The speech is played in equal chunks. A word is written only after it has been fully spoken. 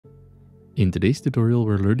In today's tutorial,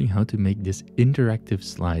 we're learning how to make this interactive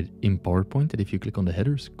slide in PowerPoint that if you click on the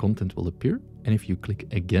headers, content will appear, and if you click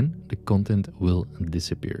again, the content will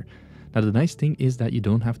disappear. Now, the nice thing is that you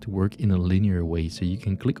don't have to work in a linear way, so you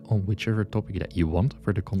can click on whichever topic that you want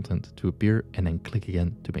for the content to appear and then click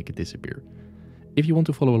again to make it disappear. If you want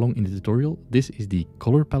to follow along in the tutorial, this is the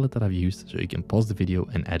color palette that I've used, so you can pause the video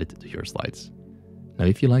and add it to your slides. Now,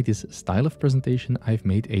 if you like this style of presentation, I've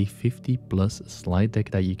made a 50+ slide deck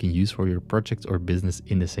that you can use for your project or business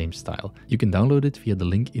in the same style. You can download it via the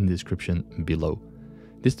link in the description below.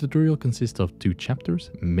 This tutorial consists of 2 chapters,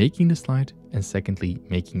 making the slide and secondly,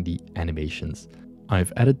 making the animations.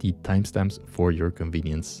 I've added the timestamps for your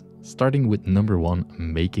convenience, starting with number 1,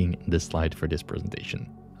 making the slide for this presentation.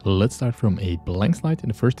 Let's start from a blank slide, and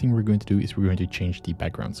the first thing we're going to do is we're going to change the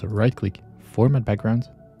background. So right click, format background,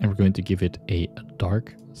 and we're going to give it a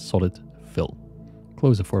dark solid fill.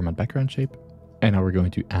 Close the format background shape, and now we're going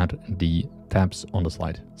to add the tabs on the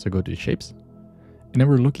slide. So go to the shapes, and then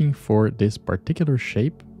we're looking for this particular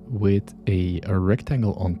shape with a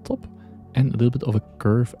rectangle on top and a little bit of a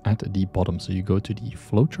curve at the bottom. So you go to the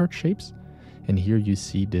flowchart shapes, and here you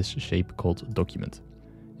see this shape called document.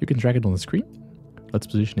 You can drag it on the screen. Let's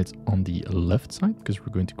position it on the left side because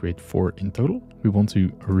we're going to create 4 in total. We want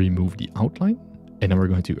to remove the outline, and then we're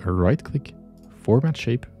going to right click, format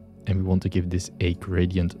shape, and we want to give this a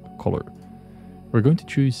gradient color. We're going to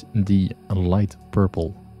choose the light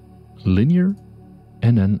purple linear,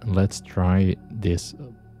 and then let's try this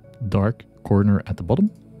dark corner at the bottom,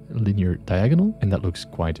 linear diagonal, and that looks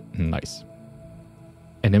quite nice.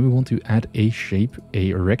 And then we want to add a shape,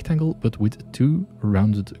 a rectangle, but with 2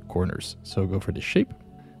 rounded corners. So go for the shape,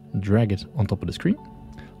 drag it on top of the screen,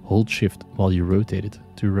 hold shift while you rotate it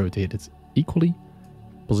to rotate it equally,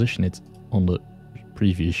 position it on the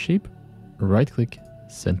previous shape, right click,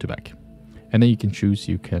 send to back. And then you can choose,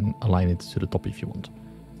 you can align it to the top if you want.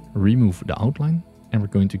 Remove the outline, and we're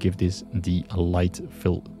going to give this the light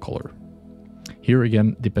fill color. Here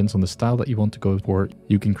again, depends on the style that you want to go for.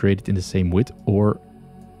 You can create it in the same width, or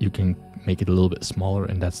you can make it a little bit smaller,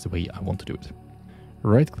 and that's the way I want to do it.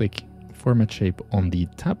 Right click, format shape on the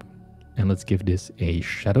tab, and let's give this a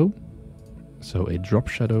shadow. So a drop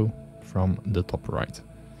shadow from the top right.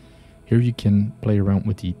 Here you can play around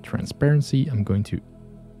with the transparency. I'm going to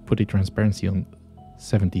put a transparency on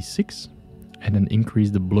 76 and then increase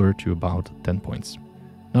the blur to about 10 points.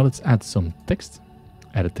 Now let's add some text.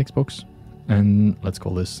 Add a text box, and let's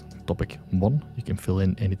call this topic 1. You can fill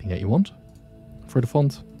in anything that you want. For the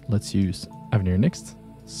font, let's use Avenir Next.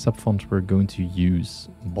 Subfont, we're going to use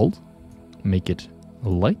bold. Make it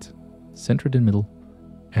light, center it in the middle,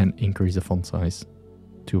 and increase the font size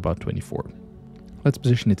to about 24. Let's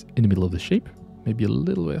position it in the middle of the shape, maybe a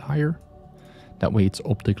little bit higher. That way it's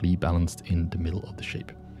optically balanced in the middle of the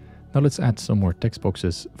shape. Now let's add some more text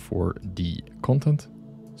boxes for the content.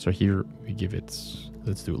 So here we give it,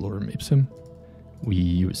 let's do lorem ipsum. We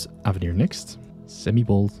use Avenir Next,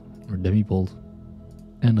 semi-bold or demi-bold,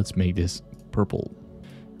 and let's make this purple.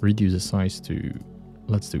 Reduce the size to,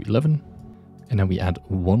 let's do 11. And then we add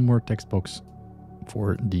one more text box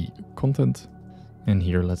for the content. And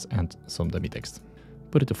here let's add some demi text.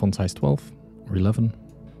 Put it to font size 12 or 11.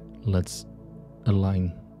 Let's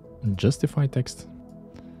align justify text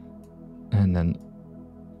and then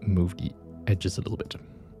move the edges a little bit.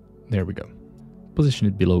 There we go. Position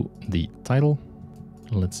it below the title.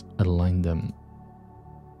 Let's align them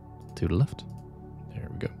to the left. There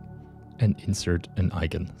we go. And insert an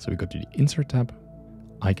icon. So we go to the insert tab,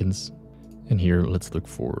 icons, and here let's look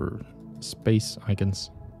for space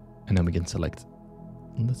icons, and then we can select,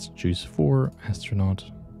 let's choose 4, astronaut,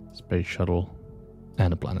 space shuttle,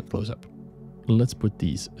 and a planet close-up. Let's put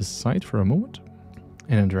these aside for a moment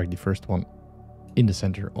and then drag the first one in the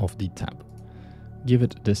center of the tab. Give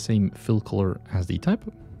it the same fill color as the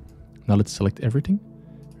tab. Now let's select everything,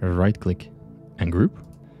 right click and group,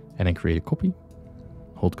 and then create a copy.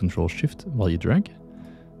 Hold Ctrl Shift while you drag.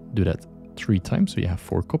 Do that 3 times so you have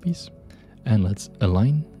 4 copies. And let's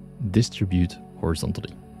align, distribute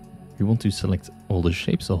horizontally. We want to select all the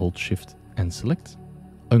shapes, so hold Shift and select.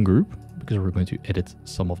 Ungroup, because we're going to edit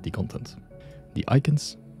some of the content. The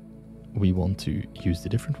icons, we want to use the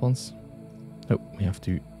different ones. No, we have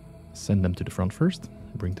to send them to the front first.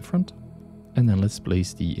 Bring to front. And then let's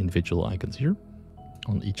place the individual icons here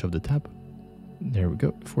on each of the tab. There we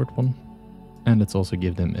go, 4th one. And let's also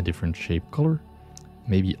give them a different shape color.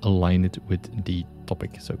 Maybe align it with the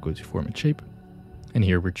topic. So go to format shape. And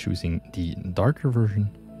here we're choosing the darker version.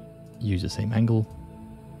 Use the same angle.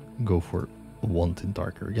 Go for 1 tint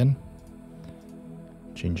darker again.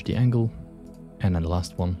 Change the angle. And then the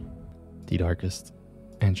last one, the darkest.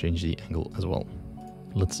 and change the angle as well.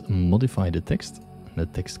 Let's modify the text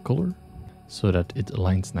color, so that it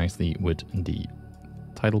aligns nicely with the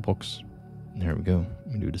title box. There we go.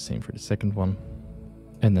 We do the same for the second one.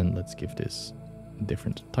 And then let's give this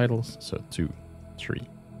different titles. So 2, 3,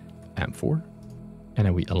 and 4. And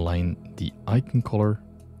then we align the icon color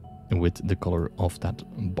with the color of that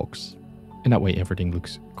box. And that way everything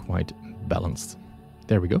looks quite balanced.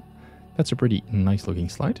 There we go. That's a pretty nice looking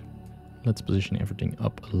slide. Let's position everything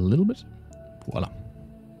up a little bit. Voila.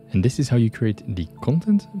 And this is how you create the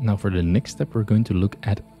content. Now for the next step, we're going to look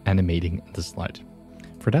at animating the slide.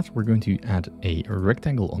 For that, we're going to add a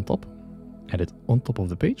rectangle on top, add it on top of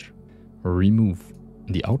the page, remove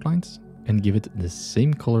the outlines, and give it the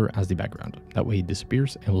same color as the background. That way it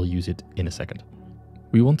disappears and we'll use it in a second.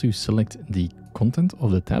 We want to select the content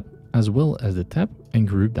of the tab as well as the tab and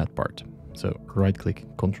group that part. So right click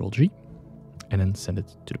Ctrl G and then send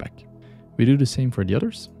it to the back. We do the same for the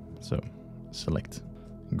others. So select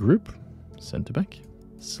group, send to back,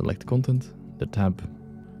 select content, the tab,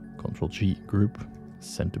 Ctrl G, group,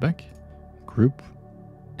 send to back, group,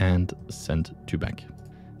 and send to back.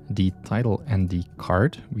 The title and the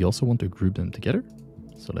card, we also want to group them together.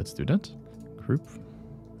 So let's do that. Group,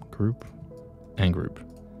 group, and group.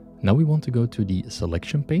 Now we want to go to the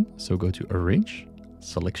selection pane. So go to Arrange,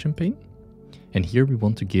 Selection pane. And here we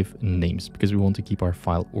want to give names because we want to keep our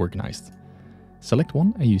file organized. Select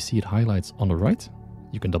one and you see it highlights on the right.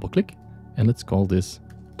 You can double click and let's call this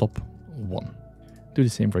top 1. Do the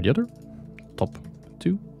same for the other. Top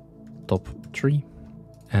 2, top 3,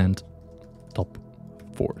 and top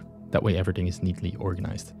 4. That way everything is neatly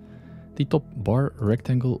organized. The top bar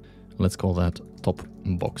rectangle, let's call that top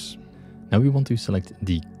box. Now we want to select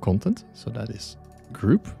the content, so that is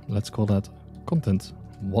group. Let's call that content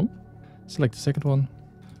 1. Select the second one,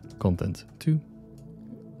 content 2,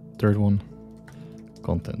 third one,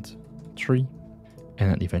 content 3,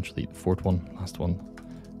 and then eventually the fourth one, last one,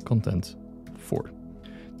 content 4.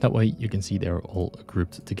 That way you can see they're all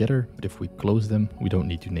grouped together, but if we close them, we don't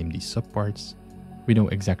need to name these subparts. We know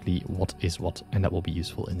exactly what is what, and that will be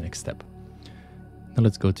useful in the next step. Now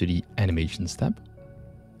let's go to the Animations tab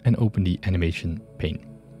and open the Animation pane.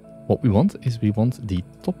 What we want is we want the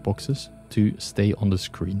top boxes to stay on the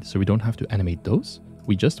screen, so we don't have to animate those.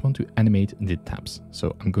 We just want to animate the tabs.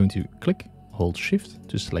 So I'm going to click, hold Shift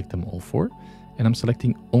to select them all 4, and I'm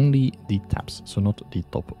selecting only the tabs, so not the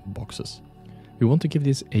top boxes. We want to give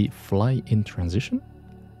this a fly in transition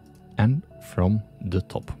and from the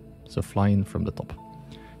top. So fly in from the top.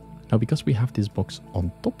 Now because we have this box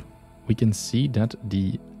on top, we can see that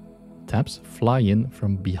the tabs fly in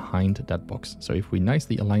from behind that box. So if we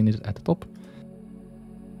nicely align it at the top,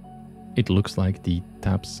 it looks like the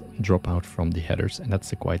tabs drop out from the headers, and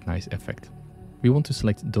that's a quite nice effect. We want to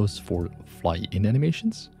select those 4 fly in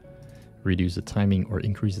animations, reduce the timing or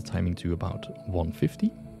increase the timing to about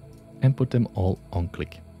 150, and put them all on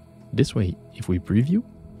click. This way, if we preview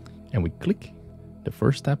and we click, the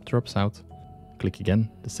first tab drops out, click again,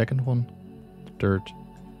 the second one, the third,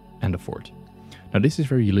 and the fourth. Now this is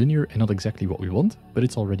very linear and not exactly what we want, but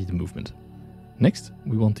it's already the movement. Next,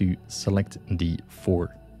 we want to select the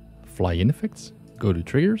 4 fly-in effects, go to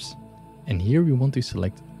triggers, and here we want to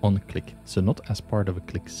select on click. So not as part of a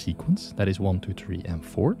click sequence, that is 1, 2, 3, and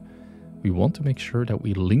 4. We want to make sure that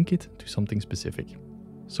we link it to something specific.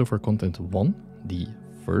 So for content 1, the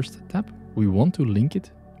first tab, we want to link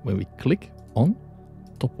it when we click on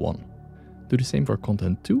top 1. Do the same for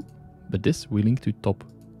content 2, but this we link to top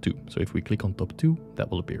 2. So if we click on top 2, that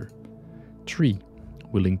will appear. 3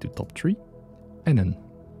 we link to top 3, and then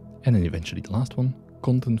eventually the last one,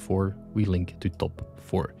 content 4, we link to top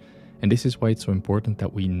 4. And this is why it's so important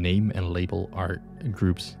that we name and label our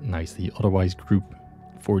groups nicely. Otherwise, group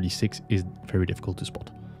 46 is very difficult to spot.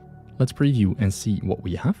 Let's preview and see what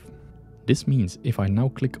we have. This means if I now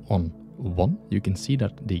click on 1, you can see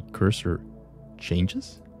that the cursor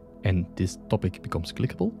changes and this topic becomes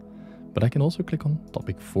clickable. But I can also click on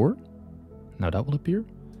topic 4. Now that will appear.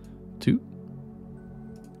 2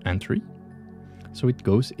 and 3. So it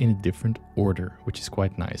goes in a different order, which is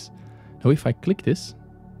quite nice. Now if I click this,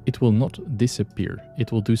 it will not disappear.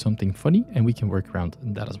 It will do something funny and we can work around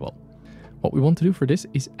that as well. What we want to do for this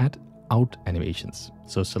is add out animations.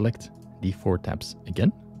 So select the 4 tabs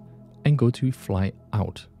again and go to fly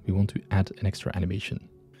out. We want to add an extra animation.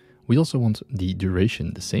 We also want the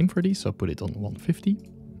duration the same for these, so put it on 150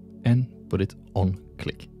 and put it on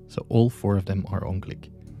click. So all 4 of them are on click.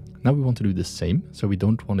 Now we want to do the same, so we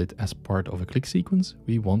don't want it as part of a click sequence.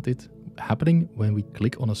 We want it happening when we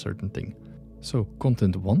click on a certain thing. So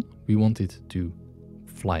content 1, we want it to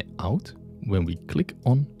fly out when we click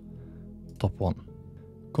on top 1.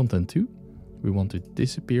 Content 2, we want to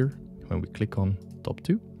disappear when we click on top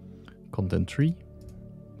 2. Content 3,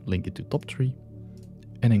 link it to top 3.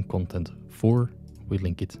 And then content 4, we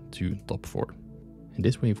link it to top 4. And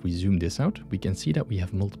this way, if we zoom this out, we can see that we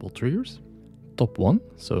have multiple triggers. Top 1,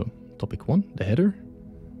 so topic 1, the header.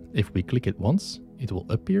 If we click it once, it will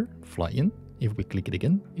appear, fly in. If we click it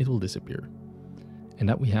again, it will disappear. And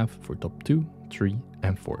that we have for top 2, 3,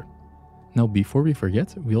 and 4. Now, before we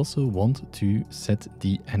forget, we also want to set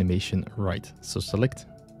the animation right. So select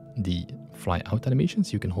the fly out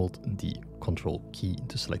animations. You can hold the Control key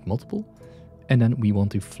to select multiple. And then we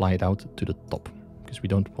want to fly it out to the top because we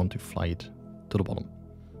don't want to fly it to the bottom.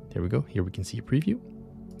 There we go. Here we can see a preview.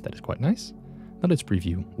 That is quite nice. Now let's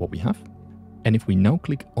preview what we have. And if we now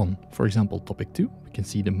click on, for example, topic 2, we can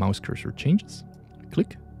see the mouse cursor changes.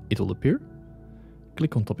 Click, it will appear.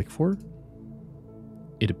 Click on topic 4,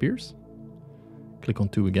 it appears. Click on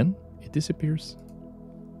 2 again, it disappears.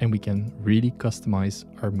 And we can really customize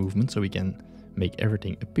our movement so we can make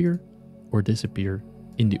everything appear or disappear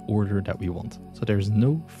in the order that we want. So there's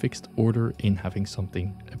no fixed order in having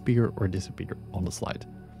something appear or disappear on the slide,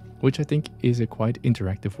 which I think is a quite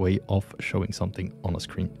interactive way of showing something on a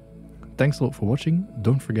screen. Thanks a lot for watching.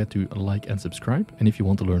 Don't forget to like and subscribe. And if you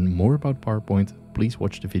want to learn more about PowerPoint, please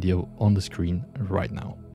watch the video on the screen right now.